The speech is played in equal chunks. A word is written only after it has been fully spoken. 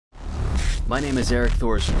My name is Erik,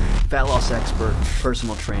 fat loss expert,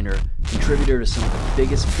 personal trainer, contributor to some of the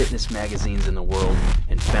biggest fitness magazines in the world,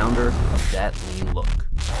 and founder of That Lean Look.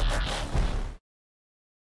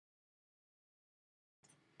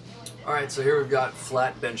 Alright, so here we've got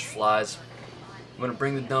flat bench flies. I'm going to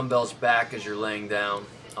bring the dumbbells back as you're laying down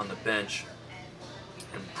on the bench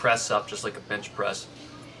and press up just like a bench press.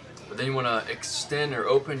 But then you want to extend or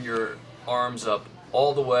open your arms up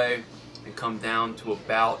all the way and come down to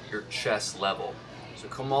about your chest level. So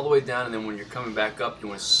come all the way down, and then when you're coming back up, you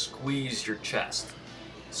want to squeeze your chest.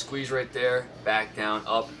 Squeeze right there, back down,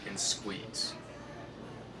 up, and squeeze.